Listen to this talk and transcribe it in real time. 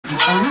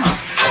Alright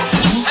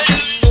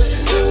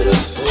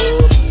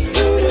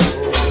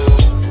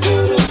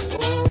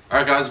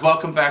guys,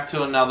 welcome back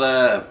to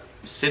another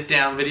sit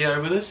down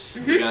video with us.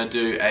 We're going to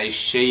do a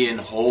SHEIN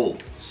haul.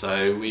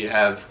 So we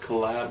have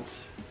collabed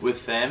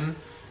with them.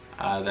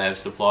 They have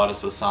supplied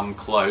us with some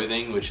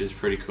clothing, which is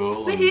pretty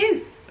cool.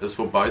 It was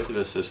for both of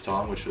us this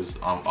time, which was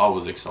I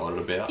was excited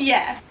about.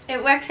 Yeah,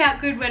 it works out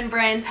good when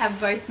brands have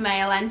both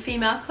male and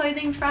female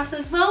clothing for us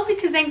as well,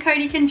 because then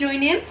Cody can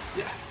join in.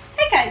 Yeah.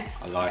 Hey guys.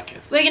 I like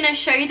it. We're going to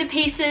show you the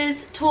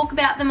pieces, talk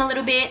about them a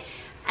little bit,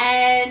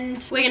 and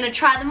we're going to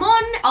try them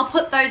on. I'll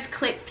put those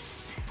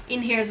clips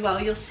in here as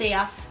well. You'll see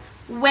us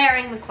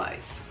wearing the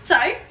clothes. So,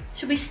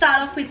 should we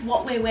start off with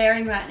what we're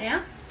wearing right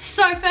now?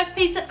 So, first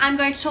piece that I'm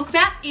going to talk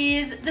about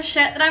is the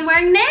shirt that I'm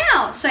wearing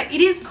now. So,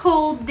 it is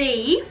called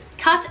the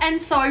Cut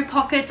and Sew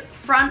Pocket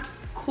Front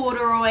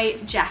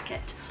Corduroy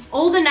Jacket.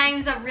 All the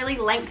names are really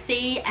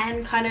lengthy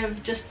and kind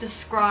of just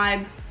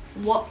describe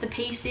what the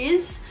piece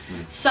is.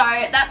 So,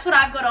 that's what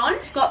I've got on.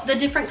 It's got the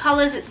different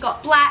colors. It's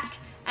got black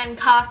and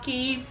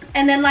khaki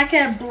and then like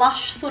a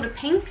blush sort of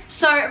pink.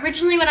 So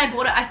originally when I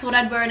bought it, I thought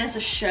I'd wear it as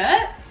a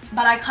shirt,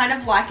 but I kind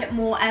of like it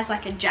more as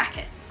like a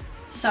jacket,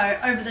 so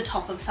over the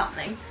top of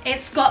something.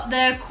 It's got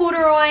the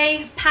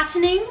corduroy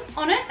patterning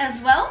on it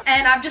as well,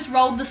 and I've just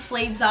rolled the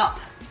sleeves up.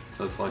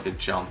 So it's like a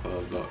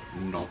jumper, but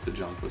not a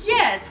jumper.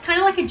 Yeah, it's kind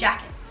of like a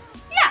jacket.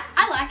 Yeah,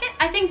 I like it.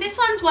 I think this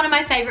one's one of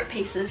my favorite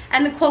pieces,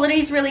 and the quality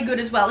is really good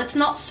as well. It's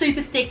not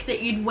super thick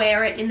that you'd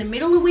wear it in the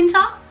middle of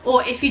winter,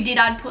 or if you did,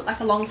 I'd put like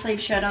a long sleeve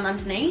shirt on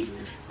underneath.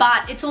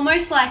 But it's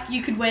almost like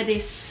you could wear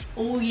this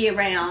all year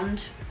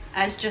round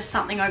as just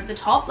something over the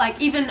top, like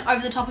even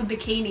over the top of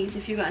bikinis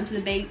if you got into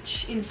the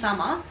beach in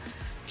summer,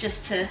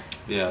 just to...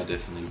 Yeah,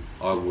 definitely.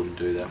 I wouldn't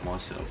do that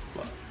myself,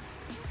 but...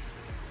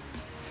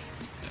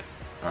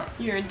 Alright.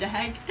 You're a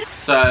dag.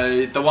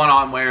 So the one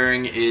I'm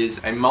wearing is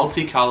a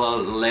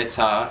multicolor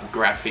letter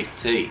graphic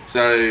tee.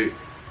 So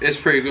it's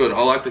pretty good.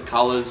 I like the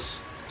colors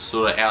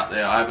sort of out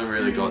there. I haven't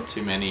really got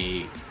too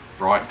many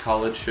bright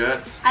colored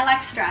shirts. I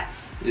like stripes.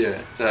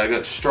 Yeah, so I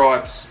got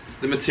stripes.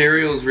 The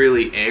material's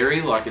really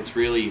airy, like it's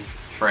really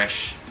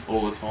fresh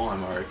all the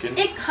time, I reckon.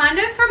 It kind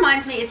of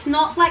reminds me, it's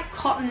not like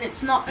cotton,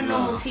 it's not a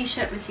normal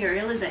t-shirt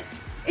material, is it?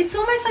 It's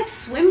almost like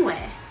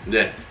swimwear.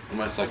 Yeah,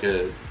 almost like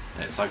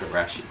it's like a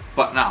rashy.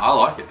 But no, I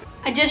like it.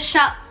 I just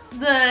shut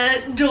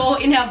the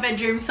door in our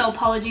bedroom, so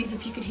apologies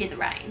if you could hear the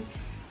rain.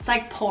 It's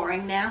like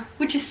pouring now,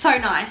 which is so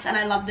nice, and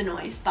I love the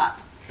noise, but...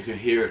 I can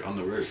hear it on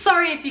the roof.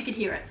 Sorry if you could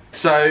hear it.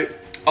 So,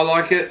 I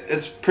like it.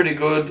 It's pretty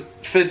good.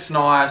 Fits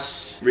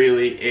nice,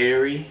 really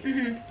airy.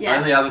 Yeah.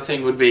 Only other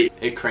thing would be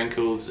it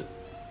crinkles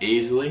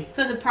easily.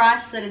 For the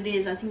price that it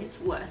is, I think it's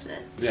worth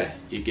it. Yeah,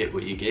 you get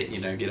what you get, you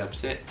don't get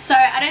upset. So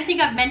I don't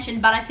think I've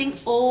mentioned, but I think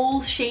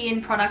all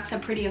SHEIN products are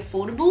pretty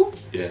affordable.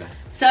 Yeah.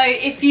 So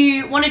if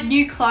you wanted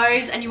new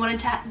clothes and you wanted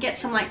to get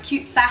some like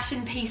cute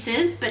fashion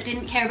pieces but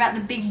didn't care about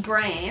the big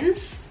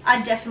brands,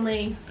 I'd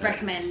definitely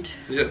recommend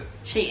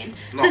SHEIN.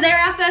 Nice. So there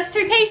are our first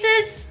two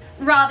pieces.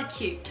 Rather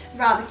cute,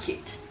 rather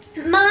cute.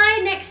 My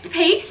next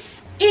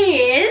piece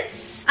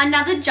is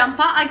another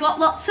jumper. I got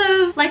lots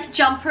of like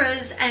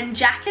jumpers and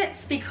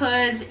jackets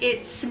because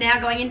it's now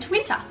going into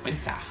winter.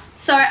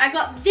 So I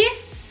got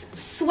this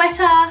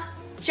sweater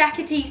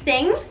jackety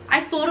thing.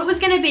 I thought it was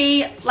gonna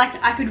be like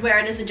I could wear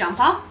it as a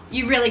jumper.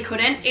 You really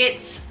couldn't.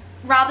 It's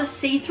rather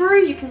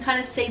see-through. You can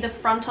kind of see the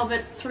front of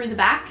it through the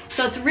back.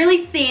 So it's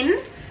really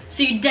thin.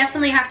 So you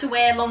definitely have to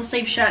wear long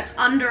sleeve shirts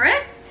under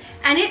it.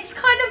 And it's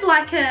kind of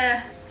like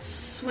a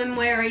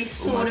swimwear-y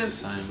sort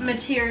of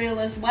material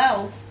as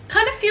well.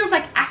 Kind of feels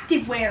like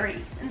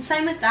active-weary, and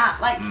same with that.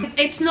 Like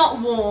it's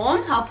not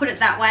warm, I'll put it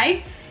that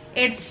way.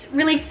 It's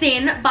really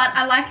thin, but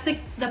I like the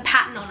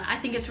pattern on it. I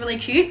think it's really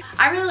cute.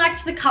 I really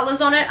liked the colors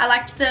on it. I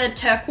liked the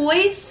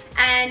turquoise,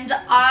 and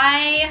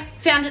I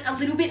found it a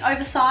little bit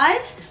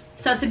oversized.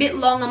 So it's a bit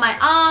long on my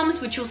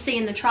arms, which you'll see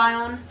in the try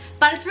on.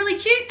 But it's really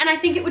cute, and I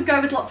think it would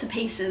go with lots of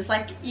pieces.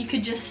 Like you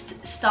could just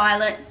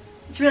style it.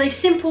 It's really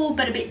simple,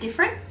 but a bit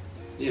different.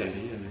 Yeah.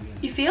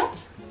 You feel?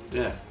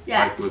 Yeah.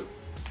 Yeah. Like with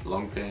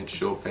long pants,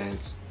 short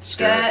pants,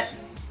 skirt, skirts,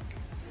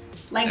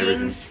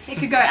 leggings. Everything. It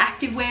could go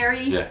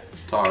active-weary. Yeah,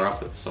 tie her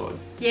up at the side.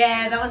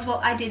 Yeah, that was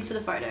what I did for the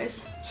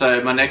photos.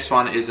 So my next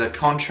one is a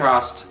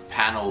contrast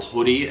panel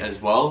hoodie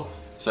as well.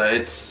 So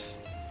it's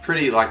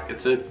pretty like,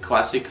 it's a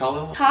classic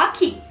color.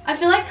 Khaki. I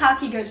feel like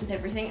khaki goes with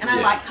everything, and I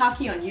like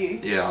khaki on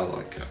you. Yeah, I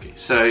like khaki.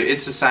 So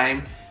it's the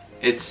same.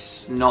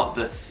 It's not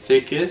the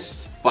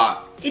thickest,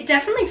 but... It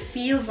definitely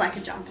feels like a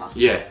jumper.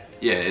 Yeah.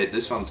 Yeah,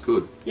 this one's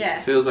good.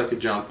 Yeah. Feels like a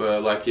jumper.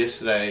 Like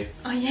yesterday.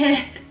 Oh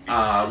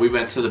yeah. We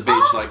went to the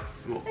beach like...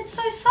 Well, it's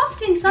so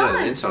soft inside.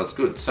 Yeah, the inside's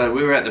good. So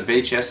we were at the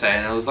beach yesterday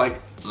and it was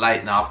like late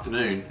in the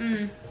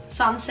afternoon.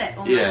 Sunset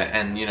almost. Yeah,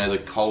 and you know, the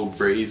cold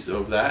breeze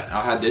of that.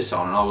 I had this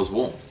on and I was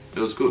warm. It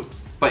was good.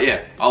 But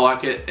yeah, I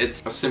like it.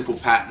 It's a simple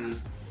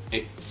pattern.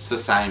 It's the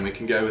same. It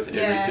can go with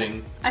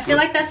everything. I feel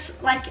like that's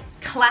like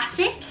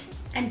classic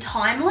and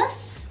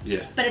timeless.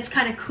 Yeah. But it's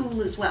kind of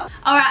cool as well.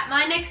 Alright,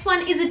 my next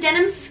one is a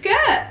denim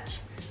skirt.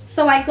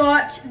 So I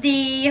got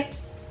the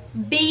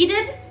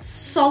beaded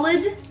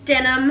solid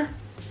denim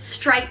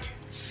straight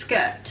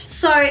skirt.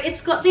 So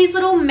it's got these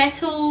little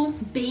metal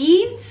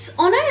beads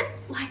on it,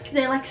 like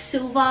they're like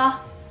silver,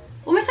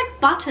 almost like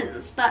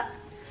buttons, but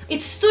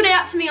it stood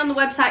out to me on the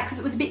website because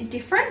it was a bit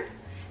different.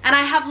 And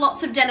I have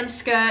lots of denim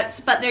skirts,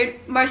 but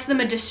most of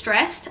them are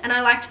distressed, and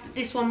I liked that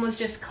this one was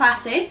just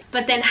classic,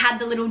 but then had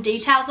the little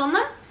details on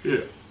them.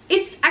 Yeah.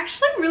 It's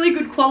actually really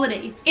good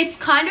quality. It's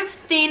kind of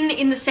thin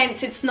in the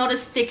sense it's not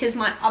as thick as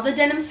my other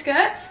denim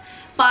skirts,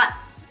 but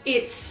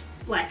it's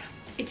like,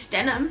 it's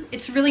denim.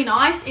 It's really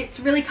nice. It's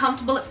really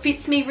comfortable. It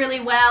fits me really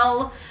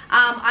well.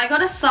 I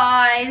got a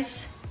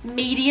size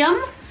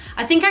medium.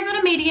 I think I got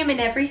a medium in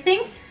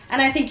everything,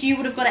 and I think you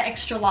would have got an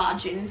extra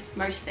large in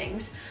most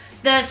things.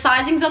 The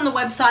sizings on the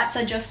websites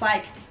are just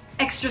like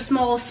extra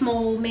small,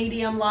 small,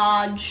 medium,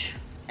 large,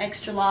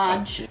 extra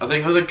large. I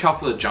think with a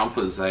couple of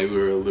jumpers, they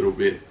were a little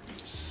bit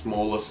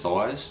smaller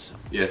sized.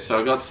 Yeah, so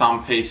I got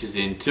some pieces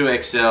in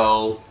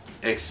 2XL,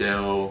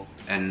 XL,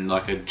 and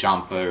like a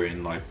jumper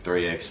in like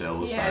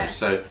 3XL or so.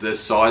 So the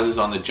sizes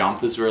on the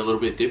jumpers were a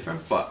little bit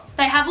different, but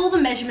they have all the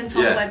measurements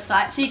on the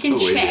website, so you can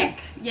check.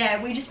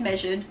 Yeah, we just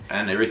measured.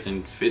 And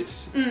everything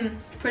fits.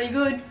 Pretty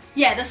good.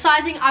 Yeah, the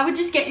sizing, I would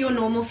just get your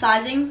normal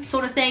sizing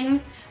sort of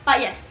thing.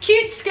 But yes,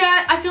 cute skirt.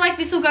 I feel like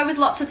this will go with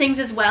lots of things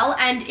as well.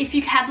 And if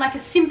you had like a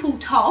simple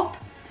top,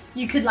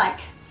 you could like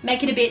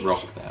make it a bit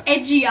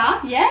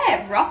edgier.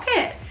 Yeah, rock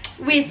it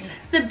with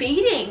the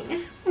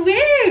beading.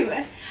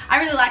 Woo! I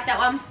really like that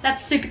one.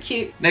 That's super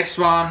cute. Next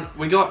one,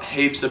 we got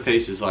heaps of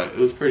pieces. Like, it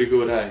was pretty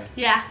good, eh?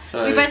 Yeah.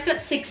 So we both got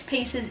 6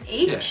 pieces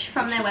each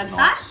from their website.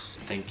 Nice.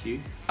 Thank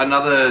you.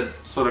 Another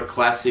sort of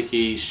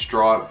classic-y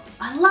stripe.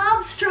 I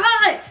love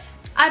stripes.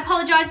 I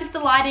apologize if the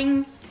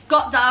lighting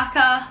got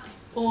darker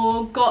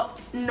or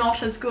got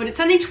not as good. It's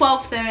only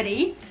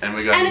 12:30. And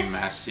we got a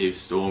massive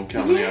storm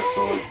coming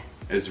outside.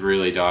 It's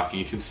really dark and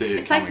you can see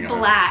it coming like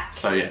black.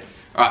 So yeah.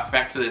 Alright,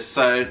 back to this.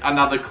 So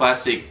another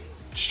classic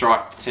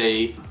striped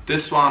tee.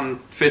 This one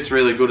fits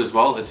really good as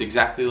well. It's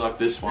exactly like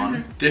this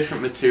one.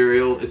 Different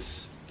material.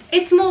 It's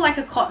more like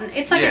a cotton.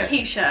 It's like a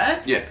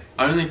t-shirt. Yeah.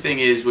 Only thing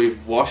is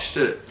we've washed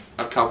it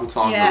a couple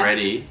times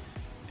already.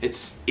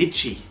 It's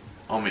itchy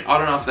on me. I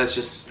don't know if that's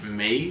just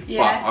me,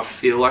 but I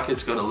feel like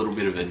it's got a little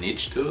bit of an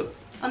itch to it.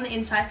 On the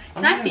inside.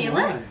 Can I feel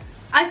it?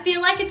 I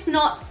feel like it's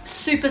not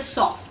super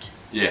soft.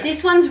 Yeah.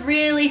 This one's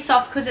really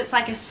soft because it's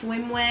like a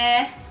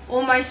swimwear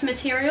almost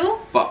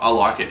material. But I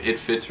like it. It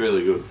fits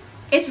really good.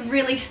 It's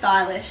really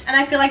stylish, and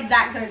I feel like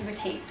that goes with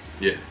heaps.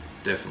 Yeah,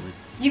 definitely.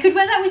 You could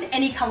wear that with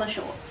any colour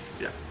shorts.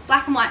 Yeah.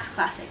 Black and white's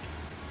classic.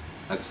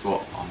 That's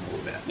what I'm all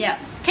about. Yeah.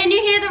 Can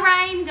you hear the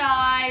rain,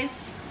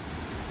 guys?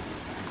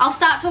 I'll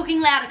start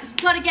talking louder because we've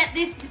got to get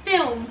this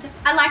filmed.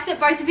 I like that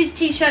both of his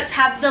t-shirts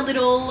have the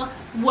little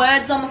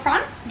words on the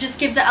front. Just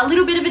gives it a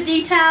little bit of a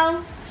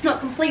detail. It's not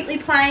completely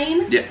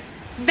plain. Yeah.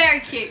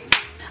 Very cute.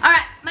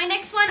 Alright, my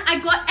next one, I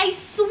got a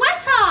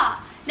sweater.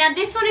 Now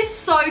this one is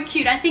so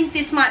cute. I think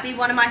this might be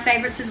one of my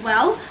favorites as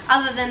well,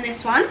 other than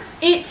this one.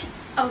 It's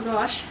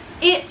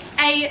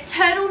a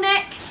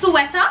turtleneck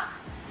sweater,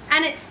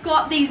 and it's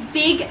got these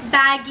big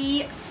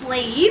baggy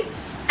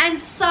sleeves and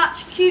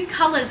such cute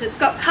colors. It's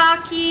got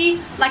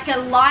khaki, like a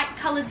light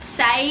colored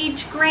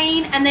sage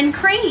green, and then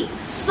cream.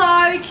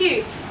 So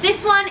cute.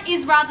 This one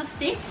is rather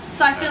thick,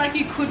 so I feel like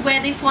you could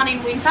wear this one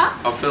in winter.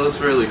 I feel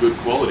it's really good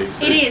quality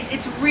too. It is.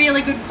 It's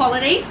really good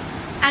quality.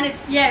 And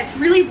it's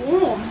really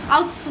warm. I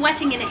was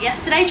sweating in it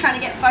yesterday trying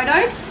to get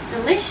photos.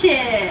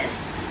 Delicious.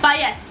 But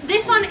yes,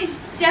 this one is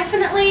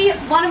definitely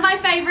one of my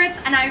favorites,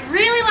 and I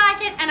really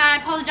like it, and I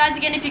apologize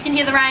again if you can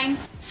hear the rain.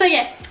 So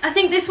yeah, I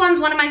think this one's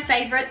one of my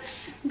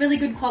favorites. Really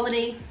good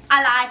quality.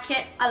 I like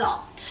it a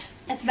lot.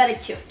 It's very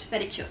cute,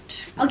 very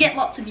cute. I'll get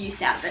lots of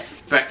use out of it.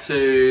 Back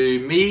to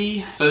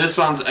me. So this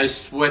one's a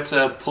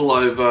sweater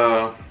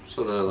pullover,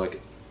 sort of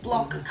like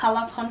block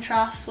color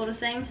contrast sort of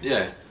thing.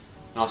 Yeah.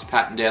 Nice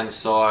pattern down the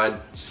side.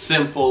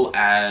 Simple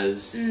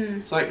as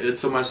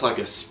it's almost like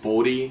a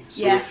sporty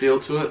sort of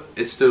feel to it.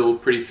 It's still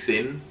pretty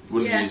thin.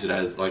 Wouldn't use it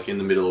as like in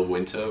the middle of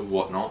winter,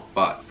 whatnot,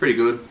 but pretty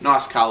good.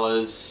 Nice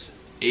colours,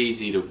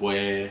 easy to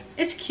wear.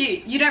 It's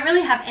cute. You don't really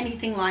have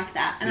anything like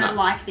that, and I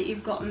like that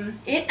you've gotten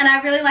it. And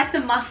I really like the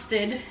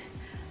mustard.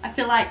 I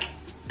feel like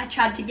I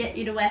tried to get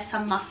you to wear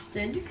some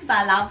mustard because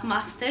I love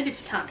mustard, if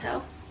you can't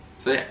tell.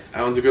 So yeah,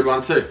 that one's a good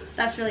one too.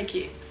 That's really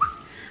cute.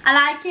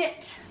 I like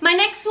it. My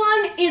next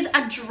one is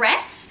a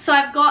dress. So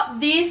I've got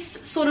this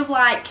sort of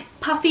like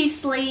puffy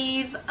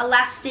sleeve,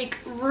 elastic,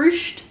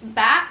 ruched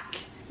back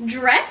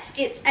dress.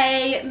 It's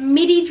a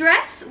midi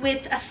dress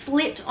with a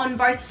slit on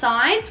both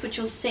sides, which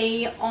you'll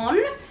see on,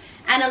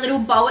 and a little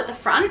bow at the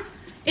front.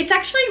 It's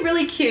actually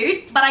really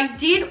cute, but I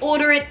did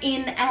order it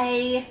in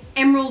a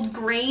emerald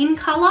green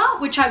color,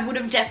 which I would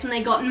have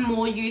definitely gotten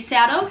more use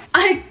out of.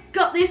 I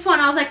got this one,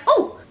 I was like,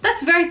 oh,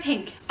 that's very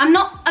pink. I'm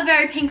not a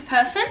very pink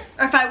person,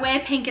 or if I wear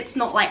pink, it's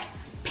not like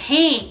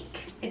pink.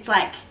 It's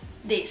like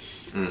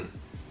this.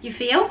 You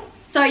feel?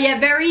 So yeah,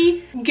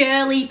 very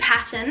girly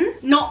pattern,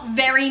 not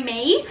very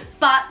me,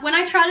 but when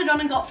I tried it on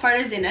and got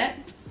photos in it,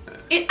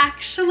 it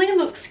actually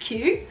looks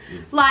cute.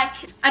 Like,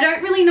 I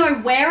don't really know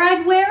where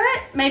I'd wear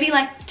it. Maybe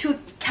like to a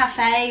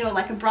cafe or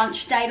like a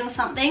brunch date or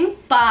something.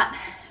 But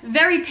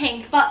very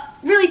pink, but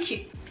really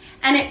cute.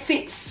 And it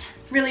fits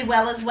really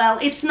well as well.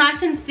 It's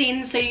nice and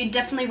thin, so you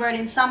definitely wear it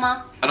in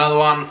summer. Another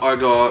one I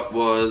got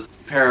was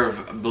a pair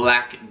of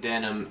black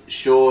denim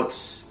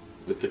shorts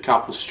with a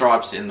couple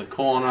stripes in the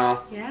corner.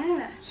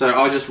 Yeah. So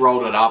I just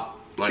rolled it up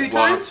like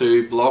 1 or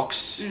 2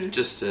 blocks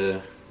just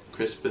to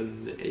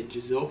crispen the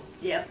edges off.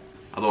 Yep.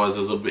 Otherwise it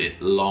was a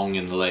bit long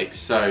in the legs.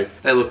 So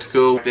they looked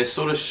cool. They're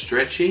sort of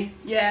stretchy.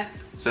 Yeah.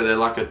 So they're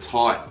like a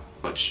tight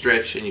but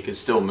stretch, and you can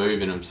still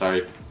move in them.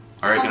 So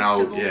I reckon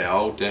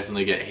I'll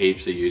definitely get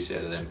heaps of use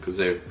out of them because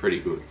they're pretty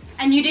good.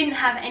 And you didn't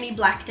have any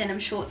black denim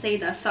shorts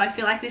either, so I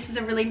feel like this is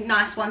a really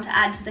nice one to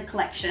add to the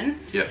collection.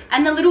 Yeah.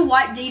 And the little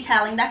white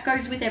detailing, that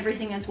goes with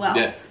everything as well.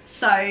 Yeah.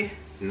 So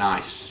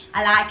nice.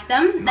 I like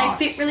them. Nice.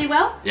 They fit really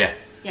well. Yeah.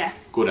 Yeah.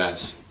 Good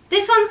as.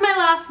 This one's my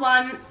last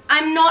one.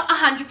 I'm not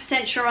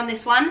 100% sure on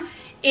this one.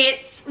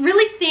 It's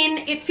really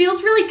thin, it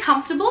feels really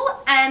comfortable,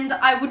 and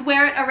I would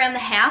wear it around the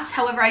house.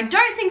 However, I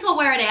don't think I'll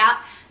wear it out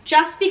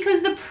just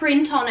because the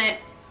print on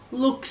it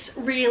looks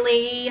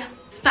really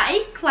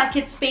fake, like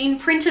it's been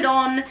printed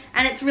on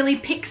and it's really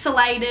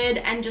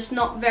pixelated and just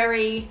not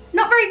very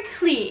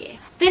clear.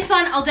 This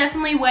one I'll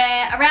definitely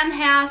wear around the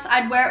house.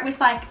 I'd wear it with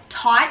like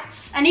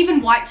tights and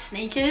even white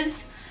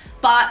sneakers,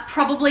 but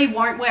probably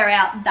won't wear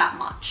out that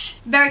much.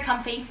 Very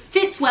comfy,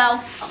 fits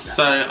well.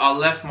 So I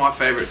left my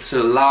favorite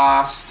to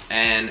last,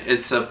 and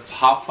it's a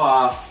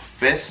puffer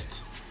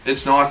vest.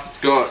 It's nice, it's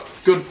got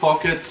good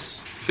pockets,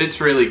 fits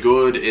really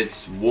good,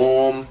 it's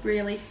warm.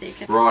 Really thick.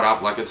 Right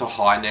up, like it's a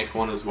high neck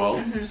one as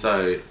well.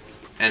 So,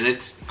 and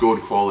it's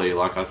good quality.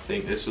 Like I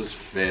think this was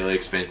fairly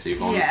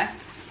expensive on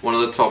one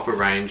of the top of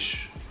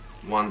range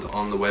ones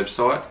on the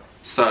website.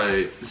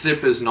 So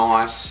zipper's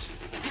nice.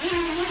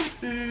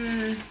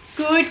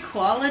 Good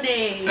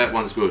quality. That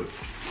one's good.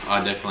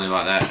 I definitely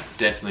like that.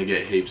 Definitely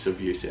get heaps of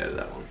use out of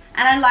that one.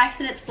 And I like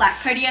that it's black.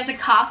 Cody has a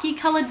khaki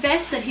coloured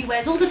vest that he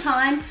wears all the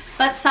time,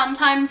 but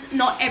sometimes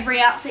not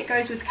every outfit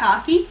goes with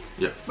khaki.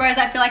 Yep. Whereas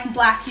I feel like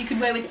black you could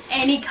wear with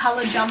any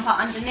coloured jumper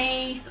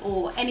underneath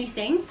or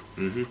anything,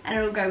 and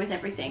it'll go with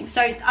everything.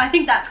 So I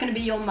think that's going to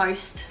be your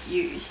most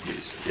used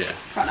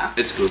product.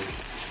 It's good.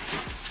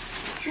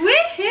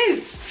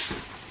 Woohoo!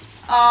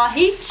 Oh,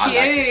 he's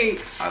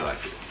cute. I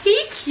like it.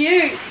 He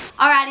cute.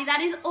 Alrighty, that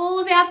is all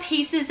of our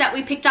pieces that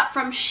we picked up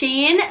from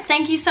SHEIN.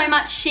 Thank you so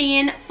much,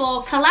 SHEIN,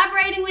 for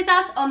collaborating with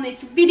us on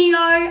this video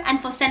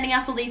and for sending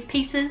us all these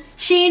pieces.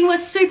 SHEIN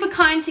was super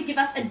kind to give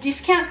us a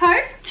discount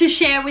code to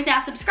share with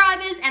our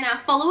subscribers and our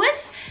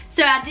followers.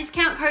 So our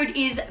discount code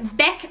is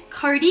Bek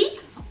Cody.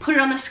 I'll put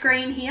it on the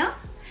screen here.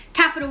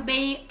 Capital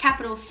B,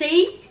 capital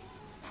C,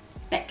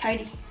 Bek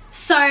Cody.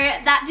 So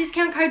that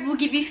discount code will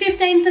give you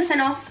 15%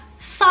 off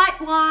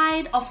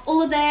site-wide of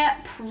all of their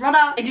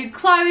product. They do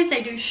clothes,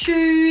 they do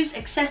shoes,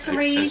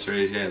 accessories.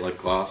 Accessories, yeah, like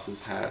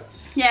glasses,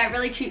 hats. Yeah,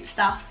 really cute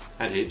stuff.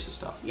 And heaps of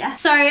stuff. Yeah.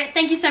 So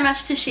thank you so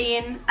much to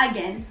SHEIN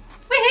again.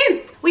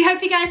 Woohoo! We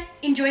hope you guys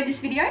enjoyed this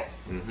video.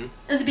 It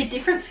was a bit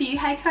different for you,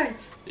 hey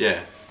Codes?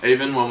 Yeah.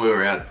 Even when we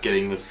were out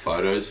getting the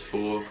photos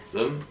for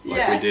them,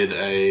 like we did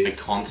a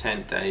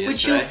content day yesterday.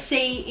 Which you'll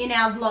see in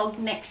our vlog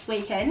next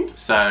weekend.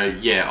 So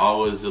yeah, I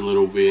was a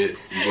little bit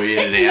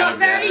weirded out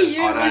about it.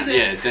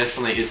 Yeah,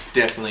 definitely, it's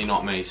definitely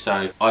not me.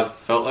 So I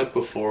felt like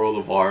before all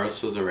the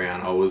virus was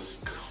around, I was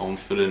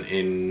confident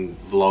in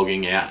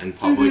vlogging out in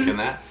public and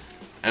that.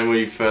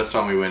 And first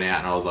time we went out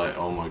and I was like,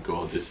 oh my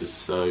god, this is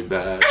so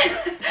bad.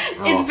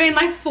 It's been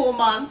like 4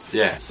 months.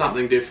 Yeah,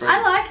 something different.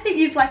 I like that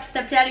you've like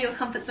stepped out of your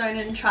comfort zone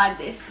and tried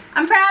this.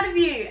 I'm proud of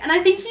you, and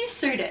I think you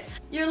suit it.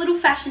 You're a little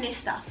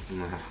fashionista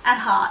at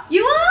heart.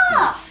 You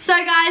are! So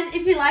guys,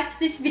 if you liked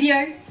this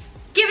video,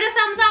 give it a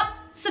thumbs up,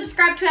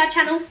 subscribe to our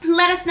channel.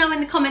 Let us know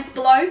in the comments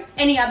below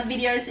any other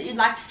videos that you'd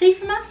like to see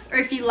from us, or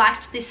if you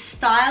liked this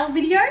style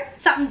video,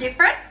 something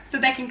different for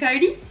Bek and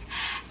Cody.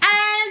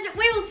 And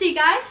we will see you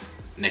guys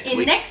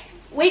in next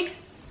week's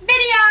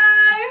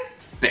video.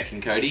 Bek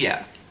and Cody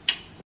out.